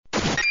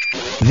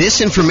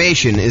This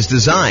information is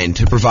designed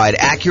to provide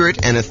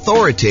accurate and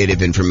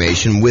authoritative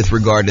information with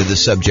regard to the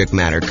subject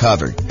matter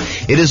covered.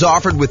 It is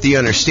offered with the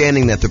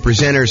understanding that the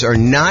presenters are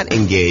not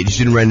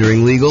engaged in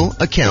rendering legal,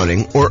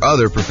 accounting, or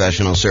other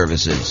professional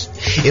services.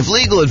 If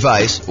legal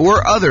advice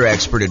or other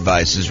expert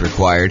advice is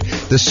required,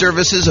 the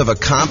services of a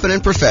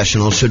competent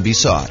professional should be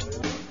sought.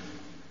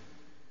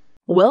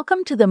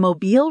 Welcome to the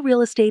Mobile Real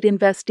Estate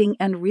Investing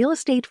and Real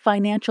Estate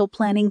Financial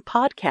Planning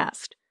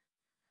podcast.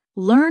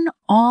 Learn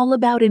all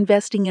about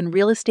investing in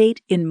real estate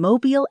in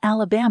Mobile,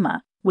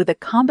 Alabama, with a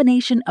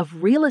combination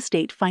of real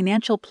estate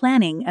financial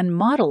planning and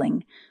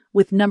modeling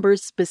with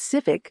numbers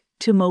specific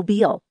to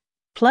Mobile,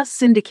 plus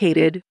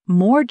syndicated,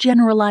 more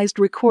generalized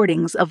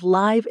recordings of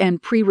live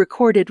and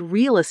pre-recorded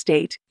real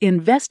estate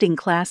investing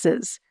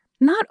classes,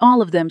 not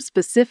all of them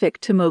specific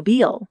to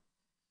Mobile.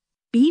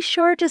 Be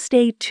sure to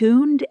stay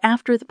tuned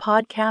after the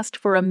podcast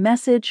for a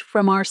message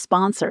from our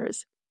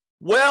sponsors.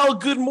 Well,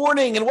 good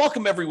morning and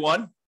welcome,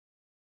 everyone.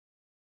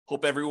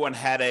 Hope everyone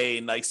had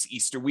a nice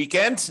Easter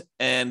weekend,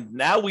 and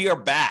now we are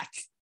back.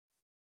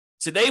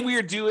 Today we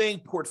are doing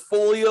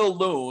Portfolio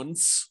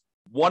Loans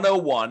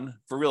 101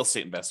 for real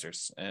estate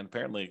investors, and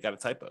apparently I got a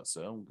typo,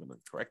 so I'm going to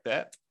correct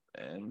that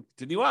and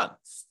continue on.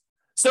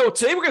 So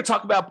today we're going to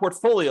talk about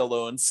portfolio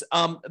loans.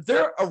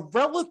 They're a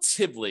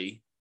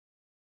relatively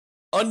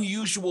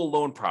unusual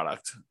loan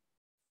product.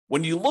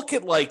 When you look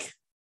at like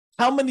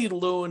how many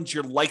loans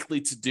you're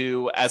likely to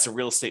do as a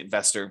real estate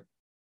investor,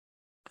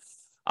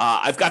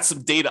 I've got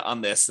some data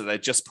on this that I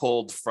just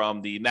pulled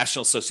from the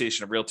National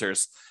Association of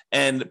Realtors,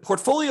 and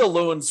portfolio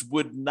loans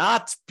would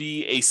not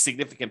be a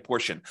significant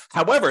portion.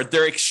 However,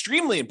 they're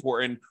extremely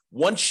important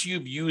once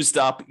you've used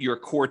up your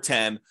core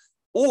 10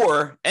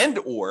 or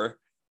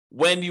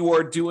when you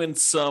are doing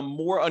some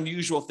more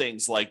unusual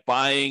things like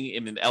buying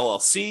in an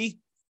LLC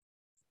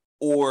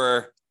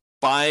or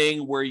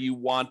buying where you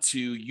want to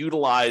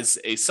utilize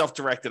a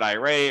self-directed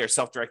IRA or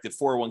self-directed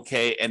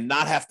 401k and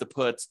not have to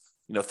put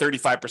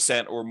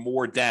 35% or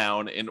more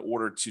down in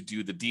order to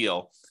do the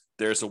deal.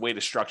 There's a way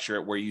to structure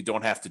it where you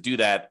don't have to do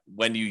that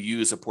when you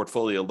use a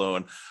portfolio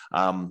loan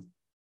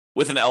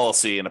with an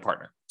LLC and a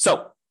partner.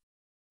 So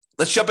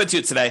let's jump into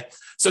it today.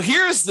 So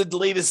here's the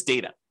latest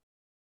data.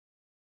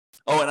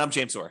 Oh, and I'm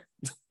James Orr,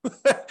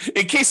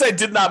 in case I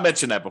did not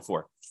mention that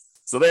before.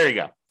 So there you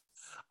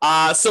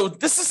go. So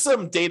this is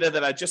some data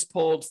that I just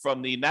pulled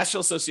from the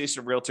National Association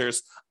of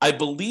Realtors. I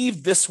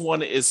believe this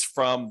one is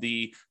from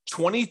the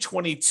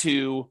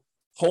 2022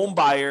 home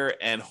buyer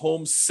and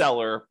home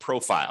seller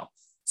profile.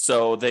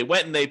 So they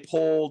went and they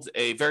pulled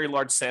a very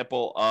large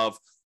sample of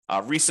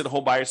recent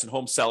home buyers and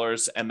home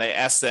sellers, and they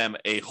asked them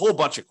a whole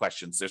bunch of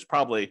questions. There's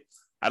probably,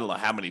 I don't know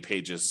how many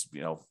pages,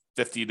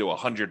 50 to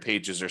 100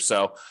 pages or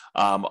so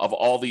of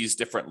all these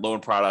different loan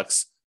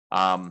products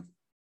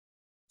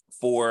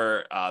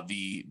for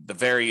the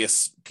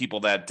various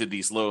people that did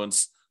these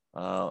loans.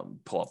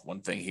 Pull up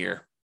one thing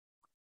here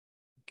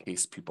in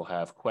case people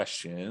have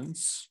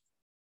questions.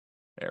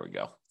 There we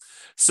go.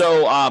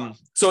 So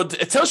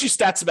it tells you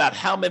stats about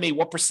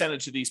what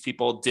percentage of these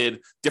people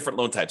did different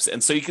loan types.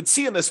 And so you can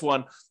see in this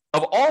one,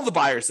 of all the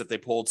buyers that they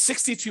pulled,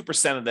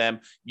 62% of them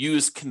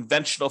used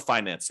conventional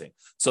financing.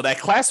 So that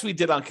class we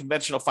did on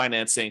conventional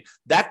financing,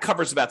 that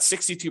covers about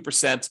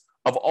 62%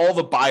 of all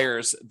the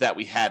buyers that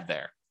we had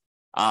there.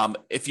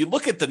 If you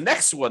look at the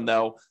next one,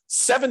 though,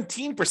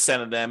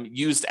 17% of them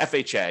used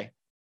FHA,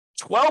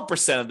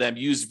 12% of them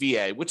used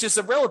VA, which is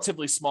a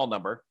relatively small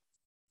number,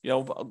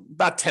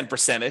 about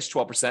 10%-ish,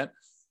 12%.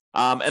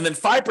 And then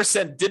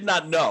 5% did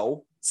not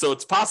know. So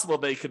it's possible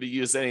they could have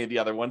used any of the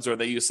other ones or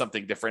they used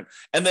something different.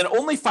 And then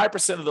only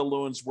 5% of the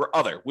loans were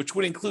other, which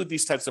would include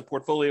these types of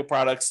portfolio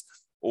products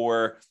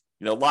or,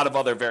 a lot of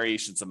other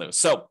variations on those.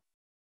 So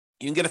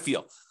you can get a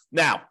feel.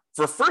 Now,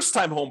 for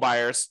first-time home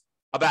buyers,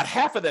 about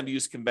half of them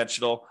used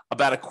conventional,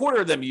 about a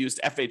quarter of them used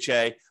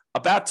FHA,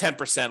 about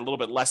 10%, a little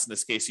bit less in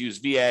this case,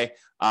 used VA,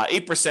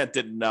 8%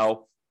 didn't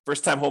know.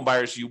 First-time home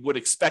buyers, you would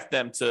expect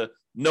them to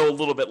know a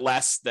little bit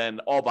less than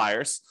all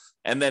buyers.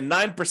 And then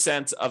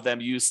 9% of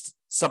them used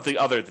something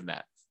other than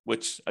that,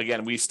 which,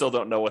 again, we still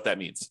don't know what that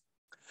means.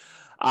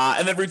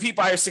 And then repeat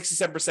buyers,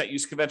 67%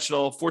 used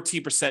conventional,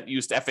 14%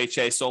 used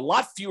FHA. So a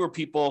lot fewer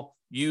people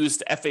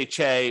used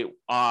FHA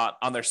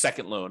on their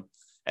second loan.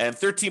 And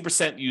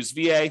 13% used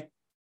VA,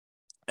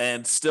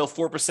 and still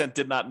 4%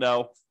 did not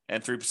know,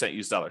 and 3%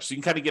 used dollars. So you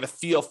can kind of get a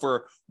feel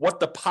for what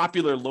the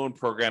popular loan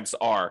programs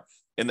are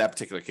in that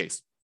particular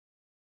case.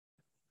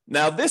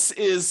 Now, this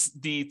is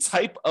the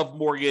type of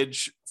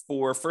mortgage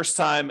for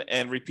first-time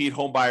and repeat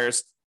home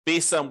buyers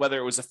based on whether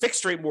it was a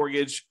fixed-rate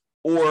mortgage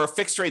or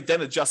fixed rate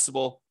then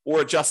adjustable,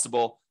 or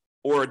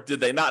did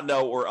they not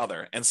know, or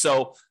other. And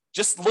so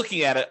just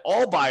looking at it,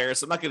 all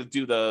buyers, I'm not going to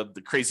do the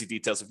crazy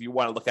details. If you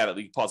want to look at it,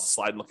 you can pause the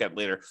slide and look at it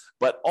later.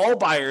 But all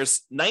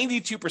buyers,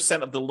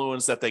 92% of the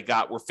loans that they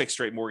got were fixed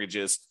rate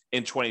mortgages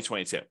in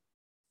 2022,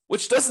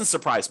 which doesn't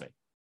surprise me.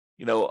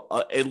 You know,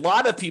 a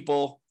lot of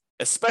people,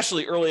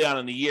 especially early on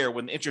in the year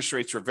when interest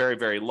rates were very,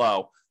 very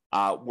low,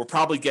 were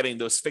probably getting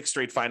those fixed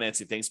rate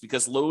financing things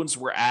because loans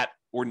were at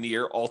or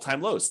near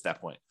all-time lows at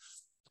that point.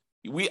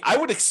 I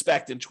would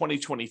expect in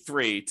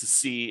 2023 to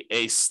see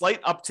a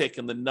slight uptick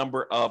in the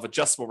number of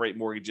adjustable rate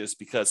mortgages,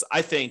 because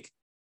I think,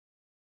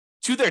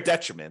 to their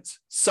detriment,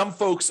 some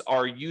folks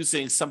are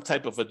using some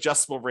type of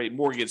adjustable rate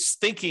mortgage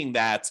thinking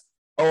that,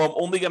 oh, I'm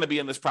only going to be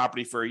in this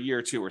property for a year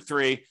or 2 or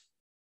 3,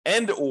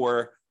 and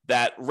or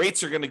that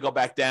rates are going to go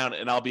back down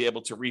and I'll be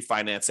able to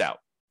refinance out.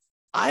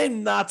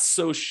 I'm not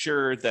so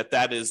sure that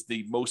that is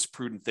the most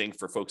prudent thing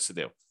for folks to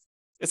do.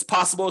 It's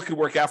possible it could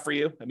work out for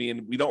you. I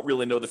mean, we don't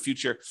really know the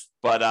future,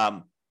 but I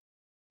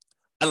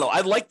don't know.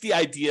 I like the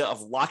idea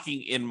of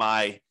locking in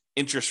my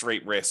interest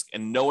rate risk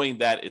and knowing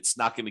that it's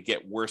not going to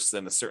get worse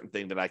than a certain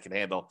thing that I can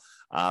handle.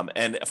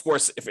 And of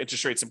course, if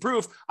interest rates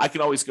improve, I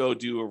can always go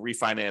do a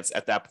refinance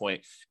at that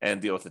point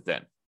and deal with it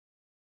then.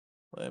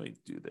 Let me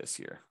do this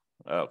here.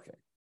 Okay.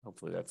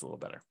 Hopefully that's a little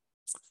better.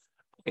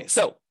 Okay.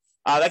 So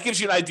that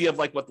gives you an idea of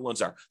like what the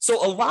loans are.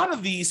 So a lot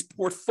of these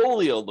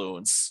portfolio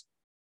loans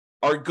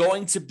are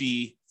going to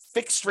be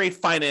fixed rate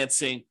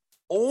financing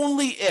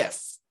only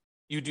if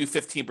you do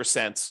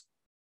 15%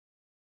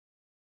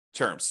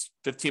 terms,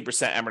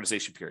 15%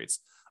 amortization periods.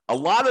 A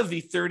lot of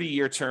the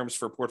 30-year terms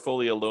for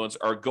portfolio loans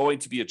are going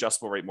to be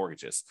adjustable rate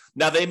mortgages.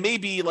 Now, they may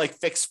be like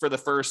fixed for the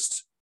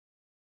first,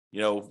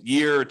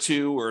 year or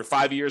 2 or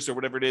 5 years or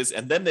whatever it is,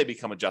 and then they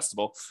become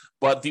adjustable.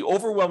 But the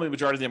overwhelming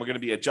majority of them are going to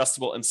be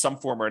adjustable in some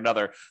form or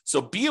another.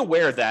 So be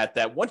aware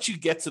that once you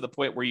get to the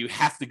point where you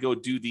have to go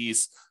do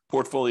these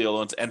portfolio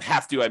loans, and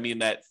have to, I mean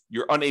that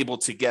you're unable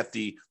to get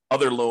the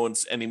other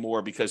loans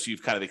anymore because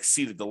you've kind of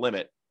exceeded the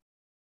limit,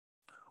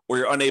 or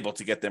you're unable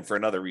to get them for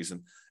another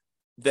reason,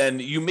 then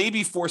you may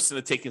be forced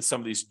into taking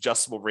some of these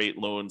adjustable rate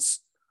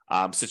loans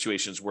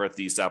situations where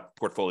these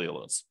portfolio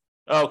loans.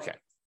 Okay.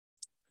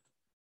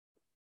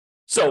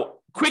 So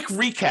quick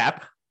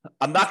recap.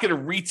 I'm not going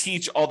to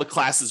reteach all the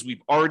classes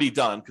we've already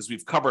done because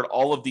we've covered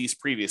all of these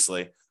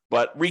previously,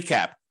 but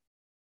recap.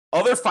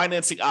 Other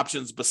financing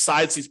options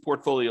besides these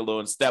portfolio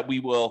loans that we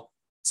will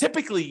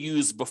typically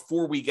use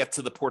before we get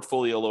to the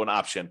portfolio loan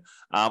option,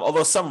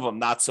 although some of them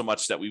not so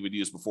much that we would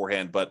use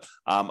beforehand, but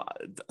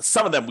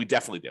some of them we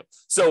definitely do.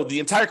 So the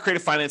entire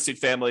creative financing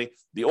family,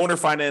 the owner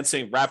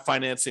financing, wrap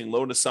financing,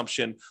 loan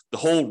assumption, the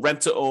whole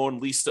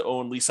rent-to-own, lease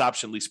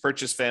option, lease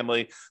purchase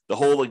family, the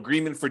whole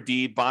agreement for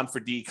deed, bond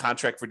for deed,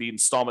 contract for deed,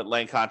 installment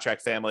land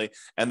contract family,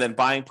 and then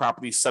buying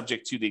properties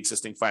subject to the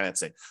existing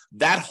financing.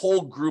 That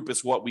whole group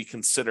is what we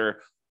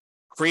consider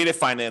creative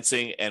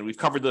financing, and we've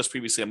covered those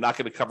previously. I'm not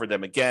going to cover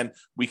them again.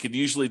 We could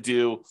usually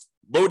do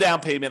low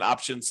down payment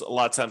options a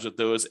lot of times with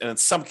those, and in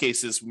some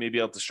cases, we may be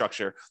able to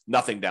structure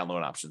nothing down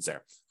loan options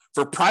there.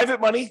 For private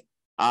money,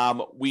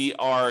 we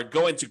are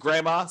going to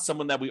grandma,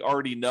 someone that we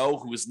already know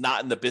who is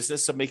not in the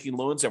business of making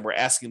loans, and we're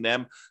asking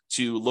them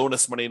to loan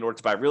us money in order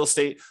to buy real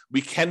estate.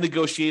 We can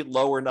negotiate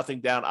low or nothing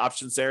down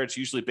options there. It's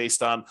usually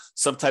based on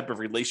some type of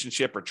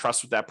relationship or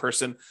trust with that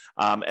person,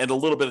 and a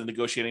little bit of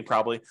negotiating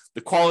probably.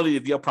 The quality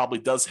of the deal probably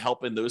does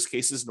help in those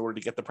cases in order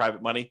to get the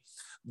private money.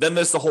 Then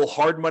there's the whole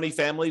hard money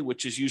family,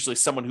 which is usually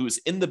someone who is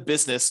in the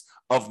business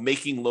of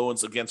making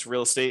loans against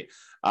real estate.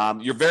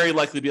 You're very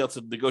likely to be able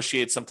to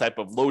negotiate some type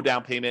of low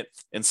down payment.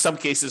 In some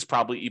cases,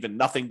 probably even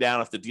nothing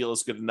down if the deal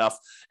is good enough.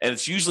 And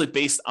it's usually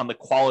based on the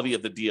quality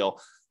of the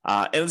deal.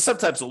 And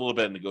sometimes a little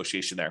bit of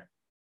negotiation there.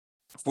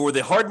 For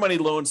the hard money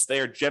loans, they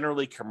are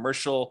generally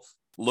commercial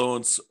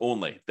loans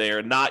only. They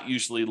are not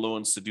usually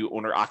loans to do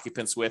owner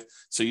occupants with.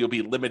 So you'll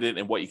be limited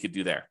in what you could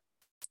do there.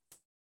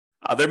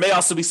 There may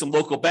also be some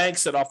local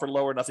banks that offer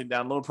lower nothing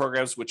down loan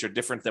programs, which are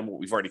different than what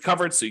we've already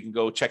covered. So you can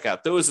go check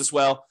out those as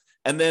well.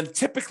 And then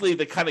typically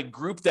the kind of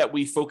group that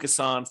we focus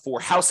on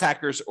for house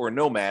hackers or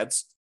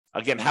nomads.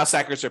 Again, house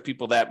hackers are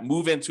people that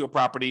move into a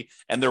property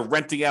and they're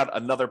renting out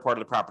another part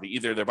of the property.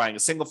 Either they're buying a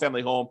single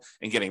family home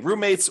and getting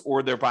roommates,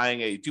 or they're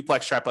buying a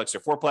duplex, triplex, or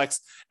fourplex,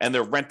 and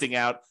they're renting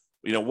out,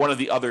 one of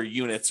the other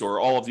units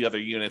or all of the other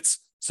units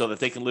so that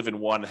they can live in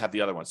one and have the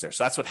other ones there.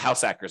 So that's what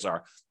house hackers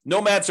are.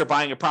 Nomads are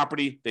buying a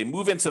property. They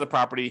move into the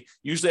property,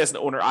 usually as an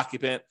owner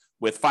occupant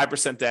with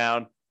 5%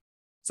 down,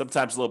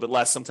 sometimes a little bit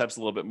less, sometimes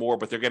a little bit more,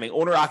 but they're getting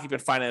owner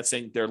occupant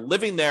financing. They're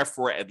living there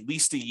for at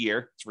least a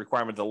year. It's a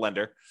requirement of the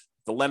lender.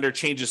 The lender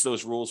changes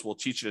those rules. We'll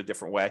teach it a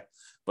different way,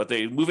 but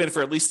they move in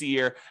for at least a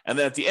year. And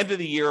then at the end of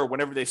the year, or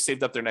whenever they've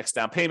saved up their next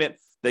down payment,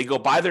 they go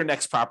buy their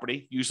next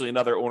property, usually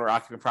another owner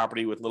occupant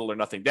property with little or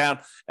nothing down.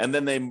 And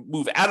then they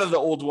move out of the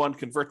old one,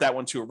 convert that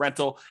one to a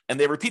rental, and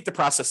they repeat the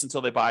process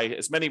until they buy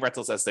as many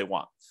rentals as they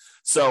want.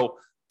 So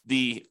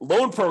the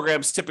loan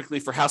programs typically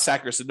for house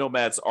hackers and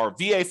nomads are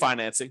VA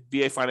financing.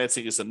 VA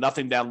financing is a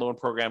nothing down loan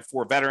program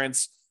for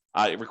veterans.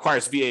 It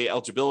requires VA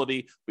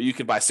eligibility, but you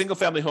can buy single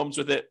family homes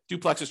with it,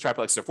 duplexes,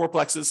 triplexes, or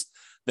fourplexes.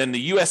 Then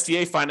the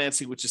USDA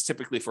financing, which is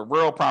typically for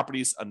rural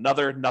properties,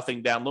 another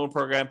nothing down loan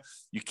program.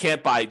 You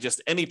can't buy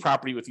just any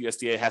property with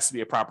USDA. It has to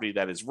be a property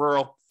that is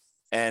rural,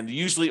 and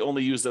usually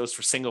only use those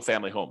for single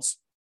family homes.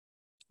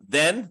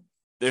 Then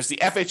there's the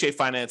FHA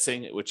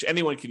financing, which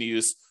anyone can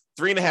use.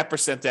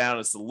 3.5% down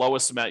is the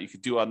lowest amount you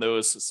could do on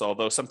those. So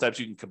although sometimes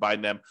you can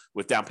combine them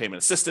with down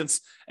payment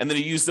assistance, and then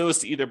you use those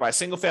to either buy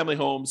single family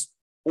homes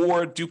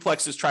or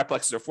duplexes,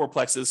 triplexes, or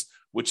fourplexes,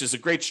 which is a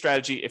great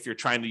strategy if you're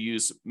trying to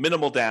use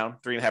minimal down,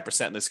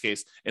 3.5% in this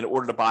case, in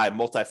order to buy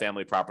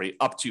multifamily property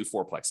up to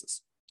fourplexes.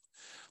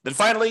 Then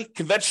finally,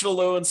 conventional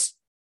loans,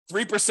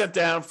 3%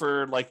 down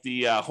for like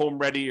the Home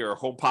Ready or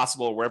Home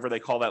Possible, or wherever they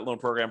call that loan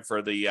program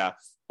for the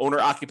owner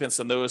occupants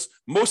on those.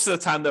 Most of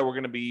the time, though, we're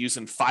going to be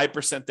using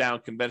 5% down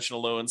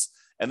conventional loans.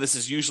 And this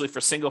is usually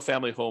for single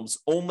family homes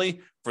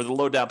only. For the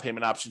low down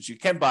payment options, you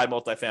can buy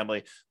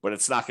multifamily, but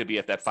it's not going to be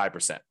at that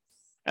 5%.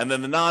 And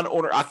then the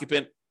non-owner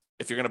occupant,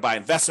 if you're going to buy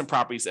investment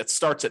properties, it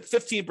starts at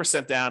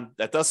 15% down.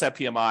 That does have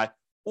PMI,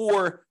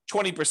 or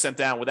 20%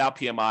 down without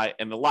PMI.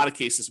 And in a lot of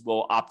cases,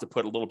 we'll opt to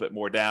put a little bit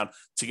more down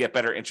to get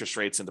better interest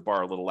rates and to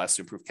borrow a little less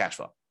to improve cash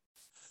flow.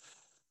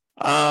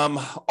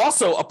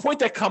 Also, a point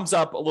that comes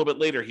up a little bit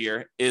later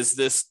here is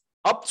this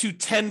up to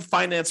 10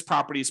 finance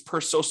properties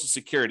per Social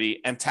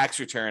Security and tax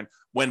return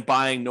when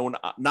buying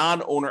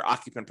non-owner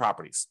occupant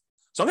properties.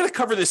 So I'm going to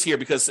cover this here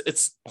because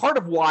it's part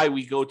of why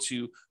we go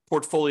to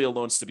portfolio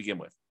loans to begin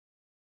with.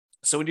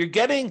 So when you're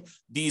getting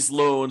these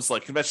loans,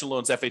 like conventional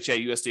loans,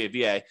 FHA, USDA,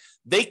 VA,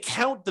 they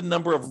count the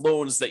number of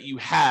loans that you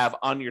have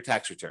on your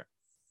tax return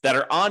that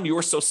are on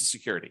your Social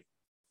Security.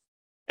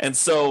 And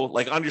so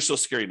like on your Social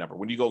Security number,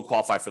 when you go and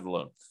qualify for the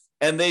loan.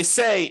 And they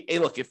say, hey,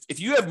 look, if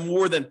you have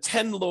more than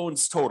 10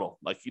 loans total,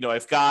 like,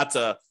 I've got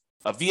a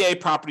VA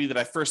property that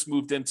I first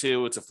moved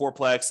into. It's a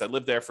fourplex. I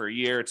lived there for a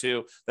year or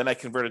two. Then I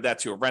converted that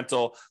to a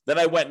rental. Then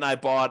I went and I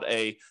bought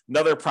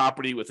another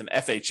property with an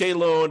FHA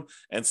loan.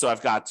 And so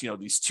I've got,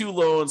 these two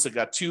loans. I've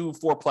got two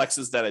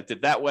fourplexes that I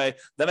did that way.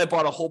 Then I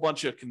bought a whole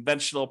bunch of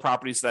conventional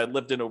properties that I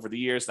lived in over the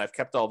years, and I've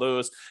kept all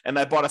those. And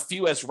I bought a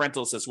few as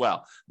rentals as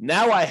well.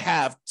 Now I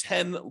have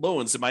 10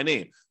 loans in my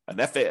name.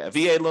 A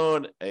VA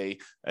loan, a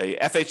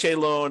FHA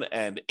loan,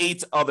 and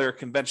 8 other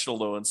conventional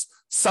loans,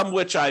 some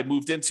which I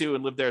moved into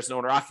and lived there as an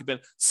owner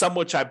occupant, some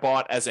which I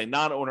bought as a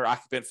non-owner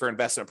occupant for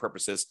investment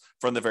purposes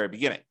from the very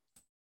beginning.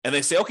 And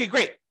they say, okay,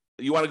 great.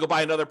 You want to go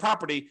buy another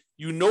property.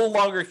 You no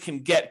longer can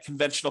get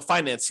conventional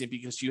financing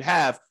because you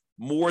have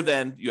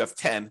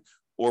 10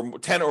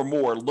 or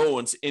more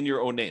loans in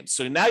your own name.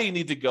 So now you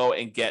need to go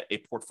and get a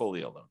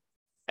portfolio loan.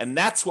 And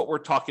that's what we're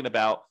talking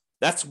about.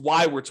 That's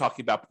why we're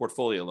talking about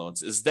portfolio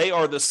loans, is they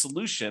are the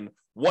solution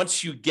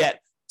once you get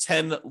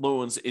 10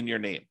 loans in your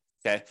name,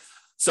 okay?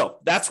 So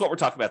that's what we're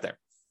talking about there.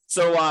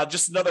 So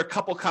just another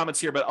couple comments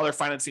here about other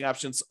financing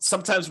options.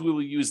 Sometimes we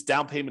will use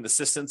down payment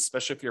assistance,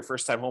 especially if you're a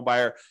first-time home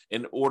buyer,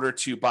 in order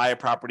to buy a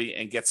property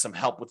and get some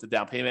help with the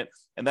down payment.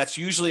 And that's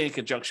usually in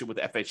conjunction with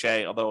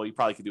FHA, although you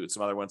probably could do it with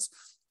some other ones.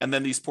 And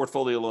then these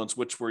portfolio loans,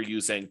 which we're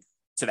using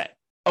today.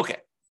 Okay,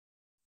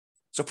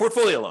 so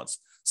portfolio loans.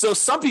 So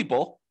some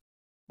people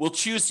will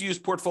choose to use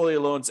portfolio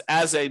loans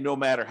as a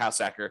nomad or house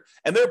hacker,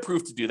 and they're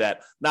approved to do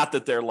that. Not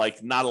that they're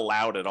like not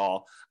allowed at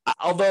all.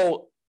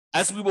 Although,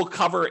 as we will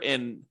cover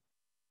in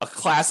a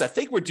class I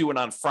think we're doing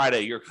on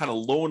Friday, your kind of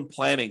loan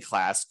planning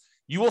class,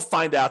 you will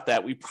find out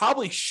that we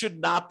probably should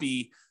not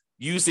be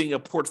using a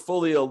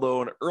portfolio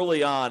loan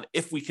early on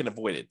if we can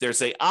avoid it.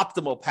 There's an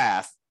optimal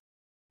path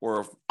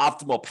or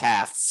optimal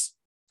paths,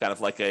 kind of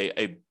like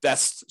a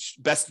best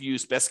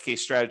use, best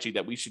case strategy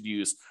that we should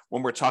use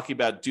when we're talking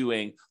about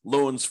doing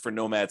loans for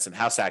nomads and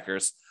house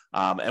hackers.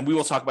 And we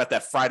will talk about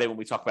that Friday when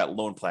we talk about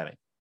loan planning.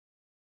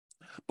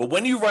 But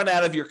when you run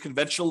out of your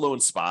conventional loan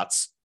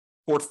spots,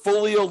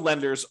 portfolio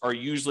lenders are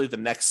usually the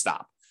next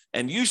stop.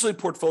 And usually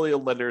portfolio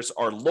lenders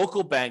are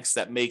local banks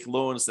that make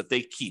loans that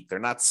they keep. They're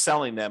not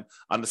selling them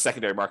on the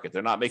secondary market.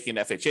 They're not making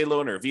an FHA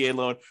loan or a VA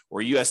loan or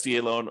a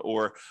USDA loan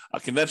or a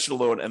conventional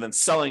loan and then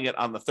selling it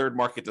on the third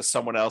market to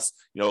someone else,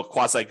 a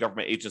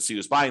quasi-government agency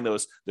who's buying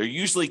those. They're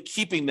usually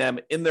keeping them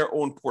in their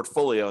own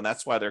portfolio, and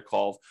that's why they're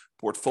called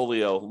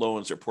portfolio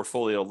loans or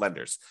portfolio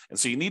lenders. And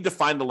so you need to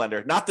find the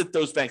lender. Not that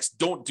those banks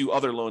don't do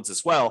other loans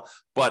as well,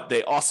 but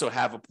they also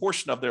have a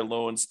portion of their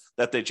loans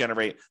that they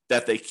generate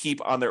that they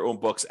keep on their own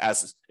books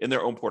as in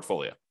their own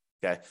portfolio.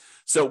 Okay.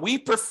 So we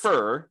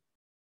prefer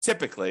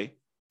typically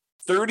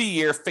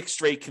 30-year fixed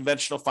rate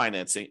conventional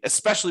financing,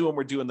 especially when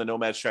we're doing the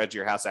nomad strategy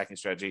or house hacking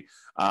strategy,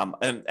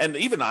 and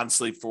even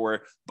honestly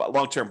for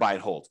long-term buy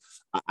and hold.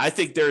 I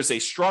think there's a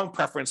strong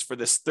preference for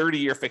this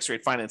 30-year fixed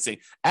rate financing,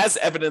 as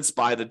evidenced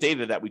by the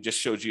data that we just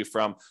showed you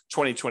from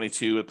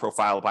 2022 with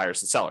profile of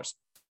buyers and sellers.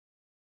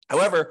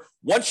 However,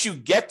 once you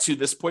get to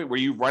this point where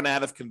you run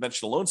out of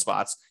conventional loan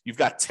spots, you've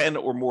got 10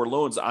 or more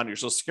loans on your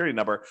Social Security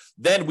number,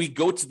 then we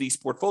go to these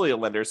portfolio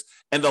lenders.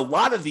 And a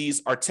lot of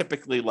these are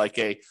typically like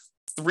a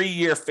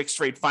 3-year fixed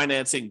rate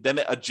financing, then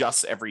it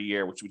adjusts every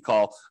year, which we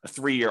call a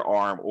 3-year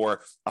ARM,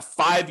 or a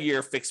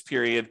 5-year fixed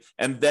period,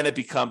 and then it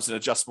becomes an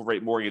adjustable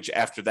rate mortgage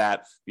after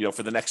that,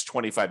 for the next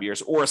 25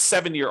 years, or a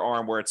 7-year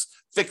ARM where it's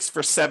fixed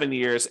for 7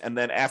 years, and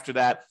then after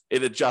that,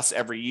 it adjusts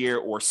every year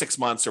or 6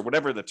 months or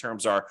whatever the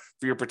terms are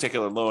for your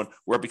particular loan,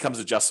 where it becomes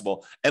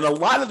adjustable. And a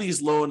lot of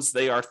these loans,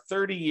 they are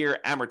 30-year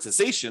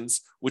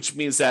amortizations which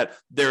means that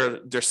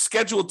they're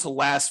scheduled to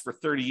last for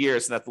 30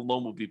 years and that the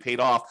loan will be paid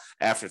off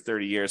after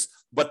 30 years.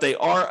 But they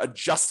are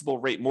adjustable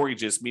rate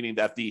mortgages, meaning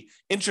that the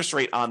interest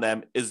rate on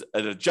them is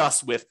an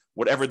adjust with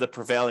whatever the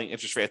prevailing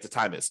interest rate at the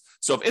time is.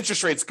 So if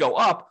interest rates go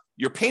up,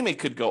 your payment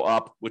could go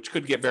up, which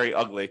could get very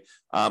ugly.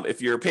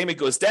 If your payment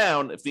goes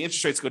down, if the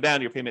interest rates go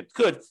down, your payment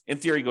could, in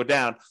theory, go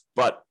down.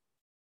 But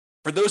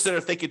for those that are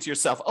thinking to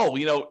yourself, oh,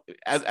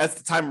 as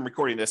the time I'm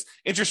recording this,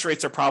 interest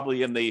rates are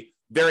probably in the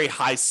very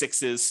high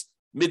sixes,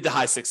 mid to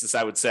high sixes,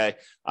 I would say,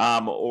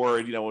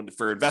 or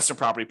for investment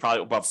property,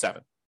 probably above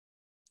 7.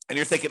 And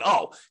you're thinking,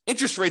 oh,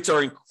 interest rates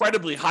are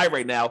incredibly high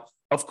right now.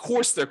 Of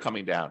course they're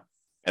coming down.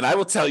 And I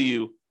will tell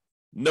you,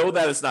 no,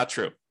 that is not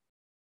true.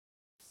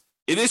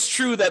 It is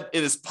true that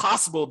it is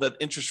possible that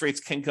interest rates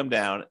can come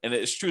down, and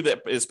it is true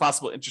that it is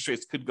possible interest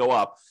rates could go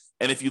up.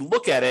 And if you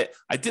look at it,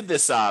 I did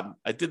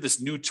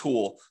this new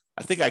tool.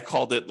 I think I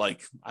called it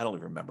I don't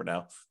even remember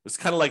now. It's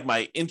kind of like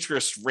my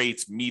interest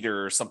rates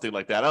meter or something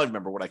like that. I don't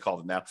remember what I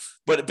called it now.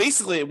 But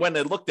basically, when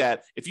I looked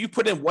at, if you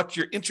put in what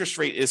your interest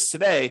rate is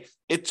today,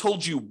 it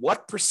told you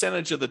what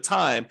percentage of the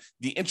time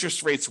the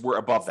interest rates were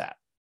above that.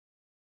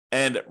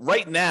 And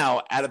right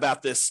now, at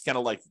about this kind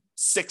of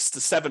 6 to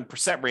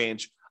 7%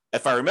 range,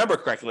 if I remember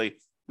correctly,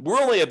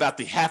 we're only about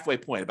the halfway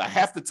point. About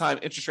half the time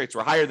interest rates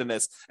were higher than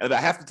this, and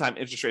about half the time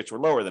interest rates were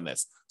lower than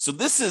this. So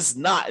this is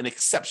not an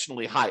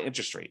exceptionally high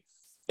interest rate.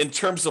 In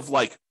terms of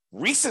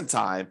recent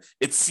time,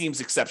 it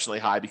seems exceptionally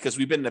high because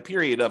we've been in a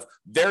period of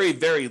very,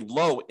 very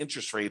low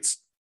interest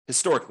rates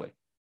historically.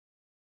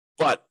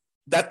 But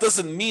that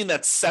doesn't mean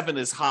that 7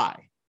 is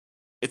high.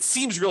 It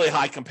seems really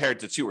high compared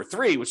to 2 or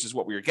 3, which is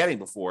what we were getting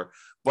before,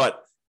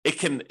 but it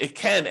can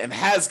and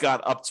has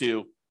got up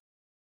to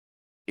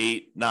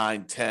 8,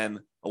 9, 10,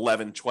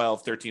 11,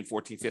 12, 13,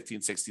 14,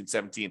 15, 16,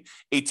 17,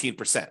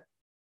 18%.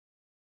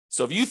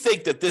 So if you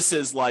think that this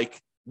is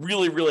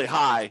really, really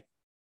high,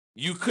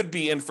 you could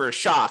be in for a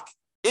shock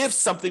if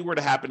something were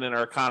to happen in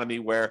our economy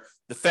where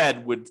the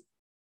Fed would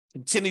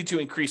continue to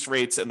increase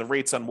rates and the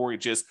rates on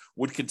mortgages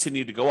would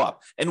continue to go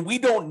up. And we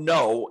don't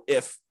know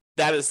if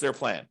that is their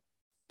plan.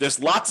 There's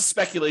lots of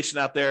speculation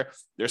out there.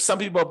 There's some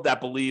people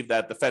that believe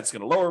that the Fed's going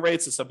to lower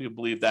rates, and some people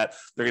believe that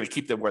they're going to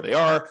keep them where they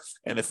are.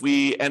 And if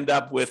we end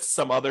up with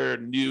some other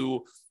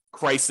new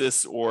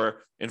crisis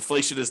or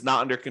inflation is not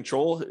under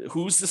control,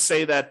 who's to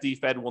say that the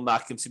Fed will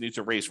not continue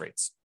to raise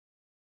rates?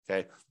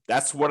 Okay,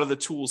 that's one of the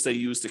tools they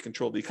use to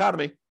control the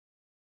economy.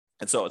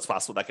 And so it's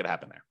possible that could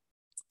happen there.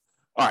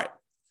 All right.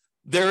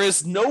 There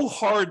is no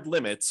hard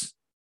limit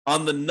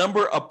on the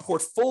number of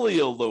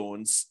portfolio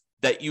loans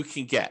that you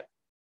can get,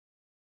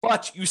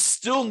 but you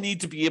still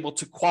need to be able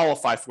to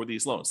qualify for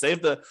these loans. They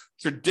have the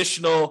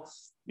traditional,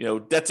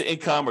 debt to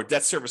income or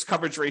debt service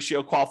coverage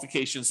ratio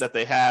qualifications that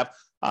they have.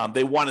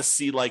 They want to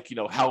see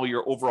how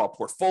your overall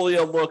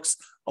portfolio looks.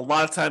 A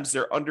lot of times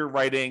their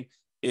underwriting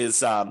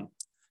is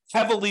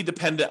heavily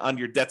dependent on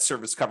your debt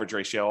service coverage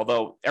ratio,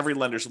 although every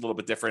lender is a little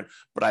bit different,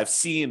 but I've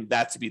seen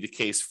that to be the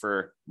case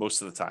for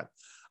most of the time.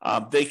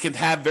 They can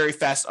have very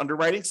fast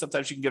underwriting.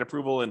 Sometimes you can get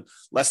approval in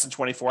less than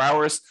 24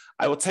 hours.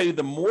 I will tell you,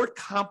 the more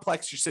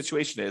complex your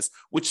situation is,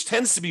 which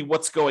tends to be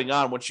what's going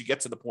on once you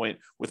get to the point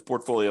with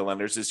portfolio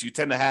lenders, is you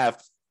tend to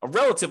have a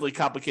relatively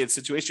complicated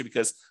situation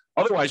because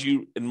otherwise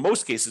you, in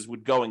most cases,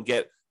 would go and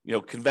get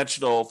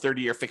conventional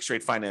 30-year fixed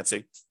rate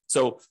financing.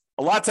 So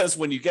a lot of times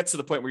when you get to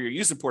the point where you're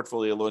using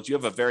portfolio loans, you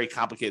have a very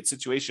complicated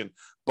situation.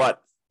 But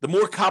the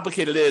more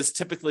complicated it is,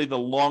 typically the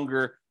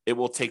longer it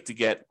will take to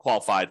get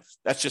qualified.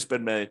 That's just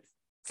been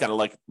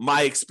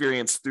my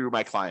experience through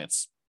my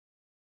clients.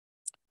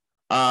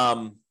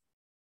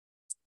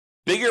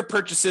 Bigger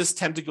purchases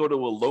tend to go to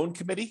a loan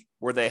committee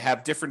where they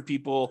have different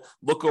people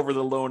look over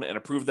the loan and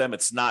approve them.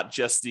 It's not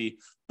just the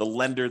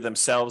lender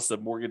themselves, the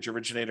mortgage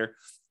originator.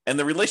 And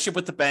the relationship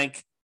with the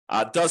bank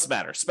does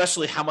matter,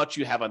 especially how much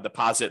you have on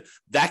deposit.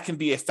 That can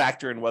be a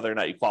factor in whether or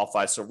not you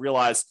qualify. So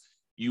realize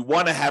you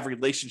want to have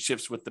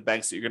relationships with the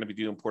banks that you're going to be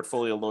doing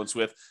portfolio loans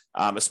with,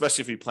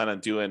 especially if you plan on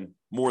doing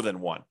more than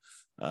one.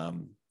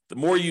 The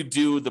more you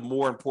do, the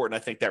more important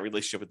I think that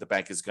relationship with the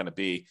bank is going to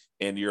be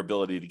in your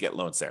ability to get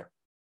loans there.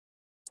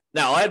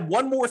 Now, I'll add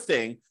one more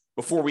thing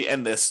before we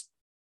end this,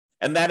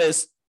 and that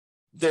is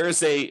there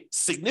is a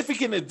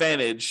significant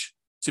advantage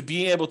to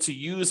being able to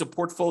use a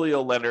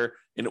portfolio lender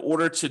in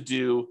order to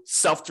do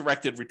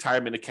self-directed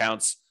retirement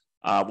accounts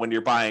when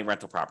you're buying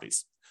rental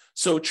properties.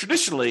 So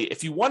traditionally,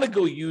 if you want to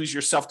go use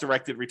your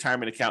self-directed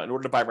retirement account in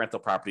order to buy rental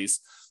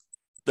properties,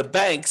 the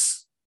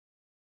banks,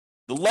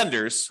 the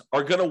lenders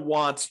are going to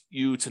want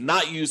you to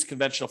not use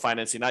conventional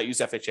financing, not use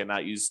FHA,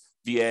 not use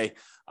VA,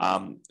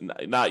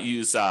 not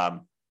use, I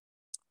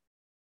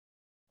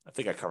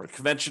think I covered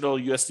conventional,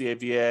 USDA,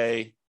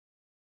 VA,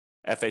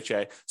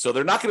 FHA. So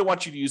they're not going to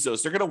want you to use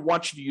those. They're going to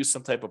want you to use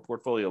some type of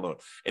portfolio loan.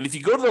 And if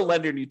you go to the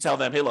lender and you tell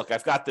them, hey, look,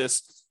 I've got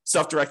this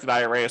self-directed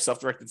IRA or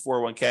self-directed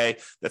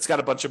 401k that's got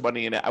a bunch of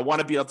money in it. I want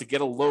to be able to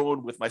get a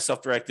loan with my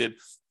self-directed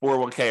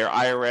 401k or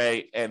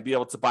IRA and be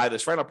able to buy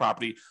this rental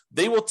property.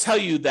 They will tell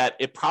you that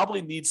it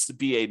probably needs to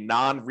be a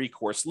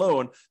non-recourse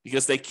loan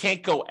because they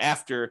can't go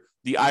after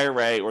the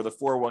IRA or the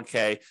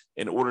 401k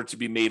in order to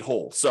be made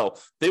whole. So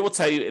they will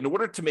tell you in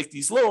order to make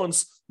these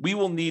loans, we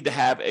will need to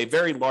have a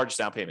very large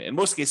down payment. In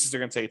most cases, they're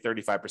going to take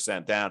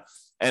 35% down.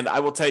 And I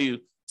will tell you,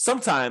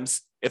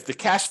 sometimes if the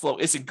cash flow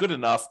isn't good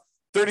enough,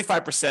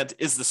 35%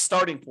 is the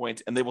starting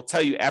point, and they will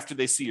tell you after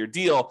they see your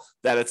deal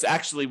that it's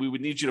actually, we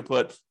would need you to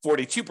put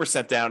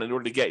 42% down in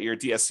order to get your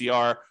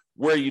DSCR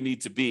where you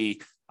need to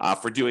be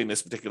for doing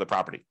this particular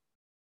property.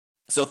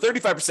 So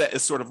 35%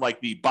 is sort of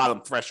like the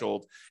bottom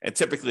threshold, and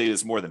typically it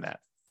is more than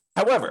that.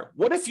 However,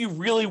 what if you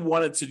really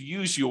wanted to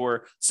use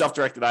your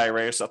self-directed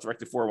IRA or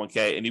self-directed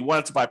 401k and you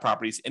wanted to buy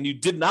properties and you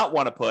did not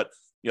want to put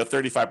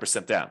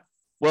 35% down?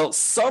 Well,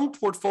 some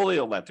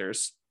portfolio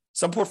lenders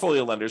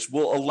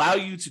will allow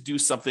you to do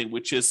something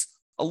which is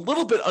a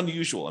little bit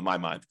unusual in my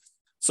mind.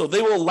 So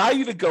they will allow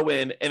you to go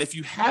in, and if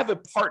you have a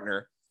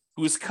partner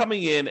who is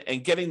coming in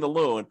and getting the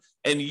loan,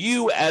 and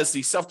you as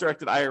the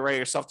self-directed IRA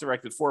or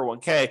self-directed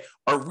 401k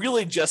are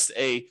really just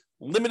a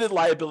limited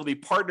liability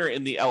partner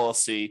in the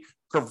LLC,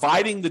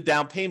 providing the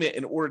down payment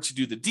in order to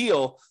do the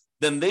deal,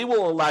 then they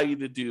will allow you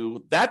to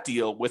do that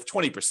deal with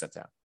 20%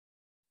 down.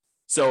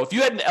 So if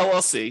you had an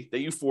LLC that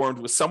you formed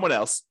with someone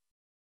else,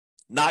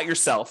 not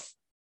yourself,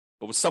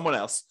 but with someone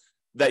else,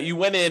 that you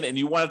went in and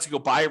you wanted to go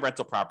buy a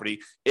rental property,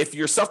 if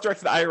your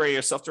self-directed IRA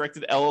or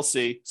self-directed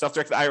LLC,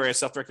 self-directed IRA or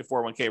self-directed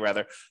 401k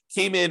rather,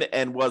 came in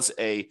and was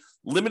a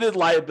limited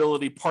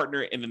liability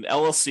partner in an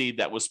LLC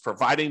that was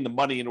providing the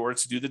money in order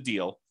to do the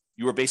deal,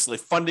 you were basically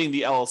funding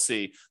the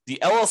LLC. The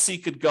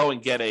LLC could go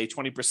and get a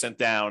 20%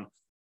 down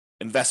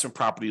investment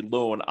property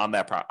loan on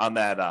the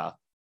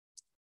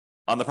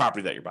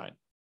property that you're buying.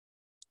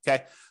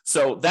 Okay,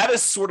 so that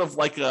is sort of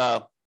like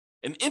an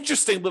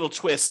interesting little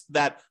twist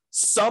that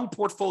some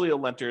portfolio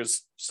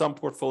lenders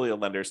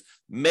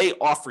may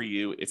offer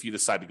you if you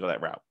decide to go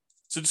that route.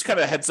 So just kind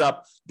of a heads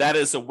up, that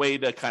is a way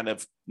to kind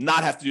of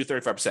not have to do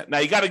 35%. Now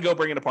you got to go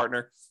bring in a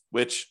partner,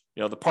 which,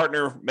 the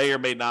partner may or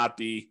may not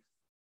be,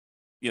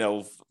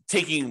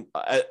 taking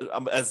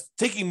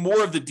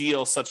more of the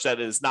deal such that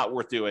it is not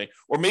worth doing,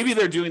 or maybe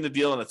they're doing the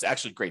deal and it's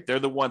actually great. They're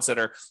the ones that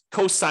are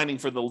co-signing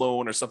for the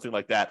loan or something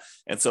like that.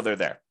 And so they're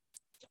there.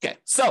 Okay.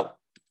 So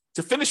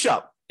to finish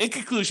up, in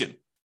conclusion,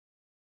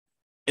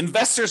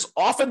 investors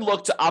often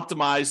look to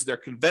optimize their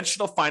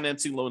conventional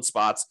financing loan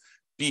spots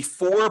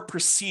before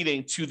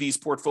proceeding to these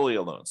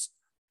portfolio loans.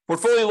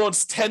 Portfolio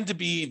loans tend to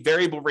be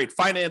variable rate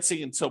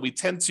financing, and so we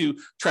tend to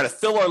try to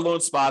fill our loan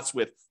spots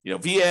with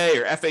VA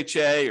or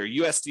FHA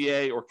or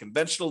USDA or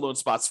conventional loan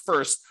spots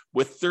first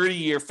with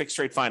 30-year fixed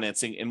rate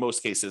financing in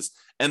most cases.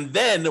 And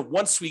then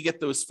once we get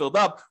those filled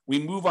up, we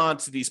move on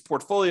to these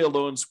portfolio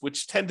loans,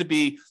 which tend to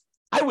be,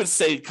 I would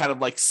say, kind of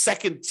like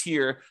second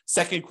tier,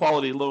 second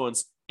quality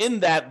loans, in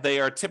that they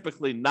are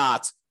typically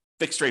not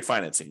fixed rate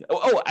financing.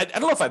 I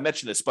don't know if I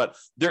mentioned this, but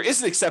there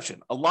is an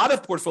exception. A lot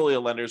of portfolio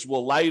lenders will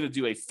allow you to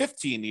do a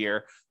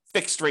 15-year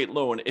fixed rate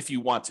loan if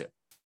you want to.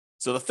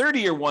 So the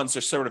 30-year ones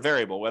are sort of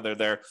variable, whether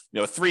they're a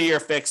 3-year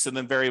fixed and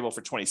then variable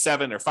for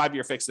 27, or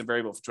 5-year fixed and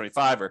variable for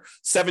 25, or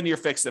 7-year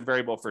fixed and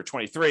variable for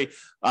 23.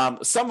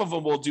 Some of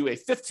them will do a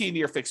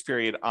 15-year fixed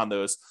period on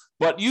those,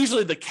 but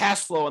usually the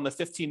cash flow on the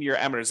 15-year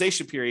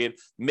amortization period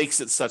makes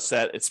it such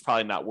that it's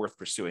probably not worth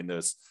pursuing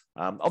those.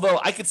 Although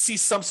I could see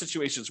some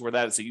situations where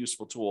that is a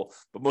useful tool,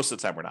 but most of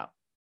the time we're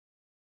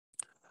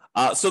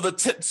not. So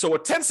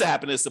what tends to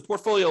happen is the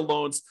portfolio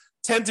loans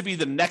tend to be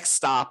the next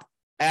stop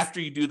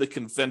after you do the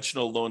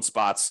conventional loan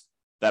spots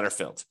that are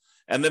filled.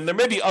 And then there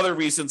may be other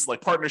reasons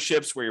like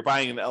partnerships where you're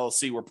buying an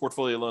LLC where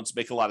portfolio loans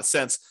make a lot of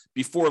sense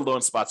before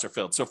loan spots are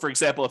filled. So for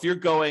example, if you're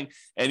going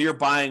and you're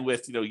buying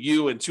with,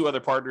 you and 2 other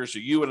partners, or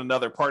you and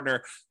another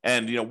partner,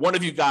 and, one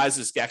of you guys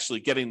is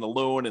actually getting the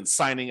loan and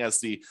signing as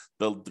the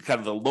kind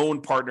of the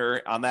loan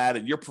partner on that,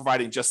 and you're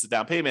providing just the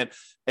down payment,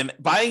 and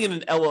buying in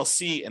an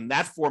LLC in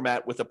that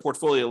format with a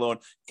portfolio loan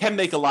can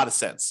make a lot of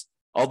sense.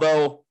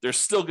 Although there's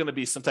still going to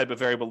be some type of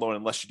variable loan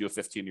unless you do a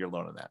 15-year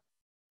loan on that.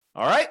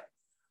 All right.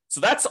 So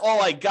that's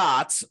all I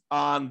got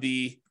on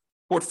the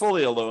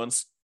portfolio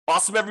loans.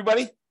 Awesome,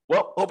 everybody.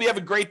 Well, hope you have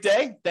a great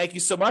day. Thank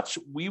you so much.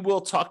 We will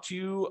talk to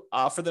you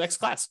for the next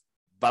class.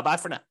 Bye-bye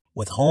for now.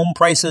 With home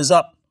prices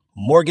up,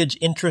 mortgage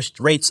interest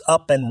rates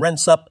up, and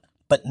rents up,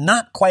 but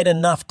not quite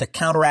enough to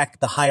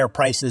counteract the higher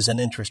prices and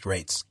interest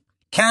rates.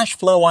 Cash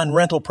flow on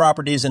rental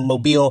properties in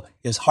Mobile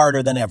is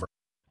harder than ever.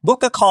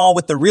 Book a call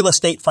with the Real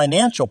Estate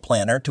Financial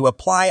Planner to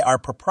apply our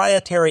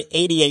proprietary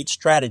 88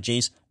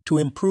 strategies to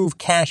improve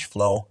cash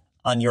flow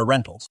on your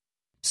rentals.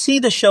 See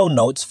the show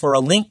notes for a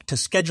link to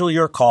schedule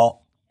your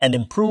call and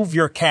improve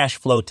your cash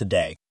flow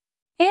today.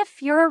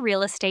 If you're a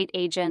real estate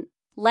agent,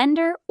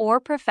 lender,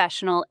 or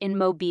professional in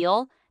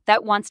Mobile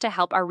that wants to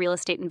help our real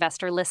estate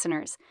investor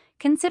listeners,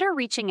 consider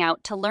reaching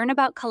out to learn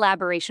about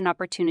collaboration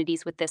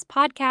opportunities with this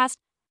podcast.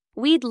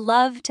 We'd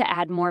love to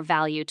add more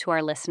value to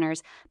our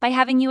listeners by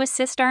having you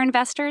assist our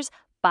investors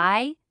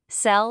buy,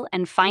 sell,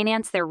 and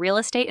finance their real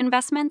estate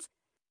investments?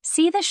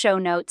 See the show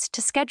notes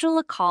to schedule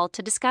a call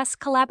to discuss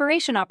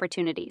collaboration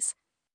opportunities.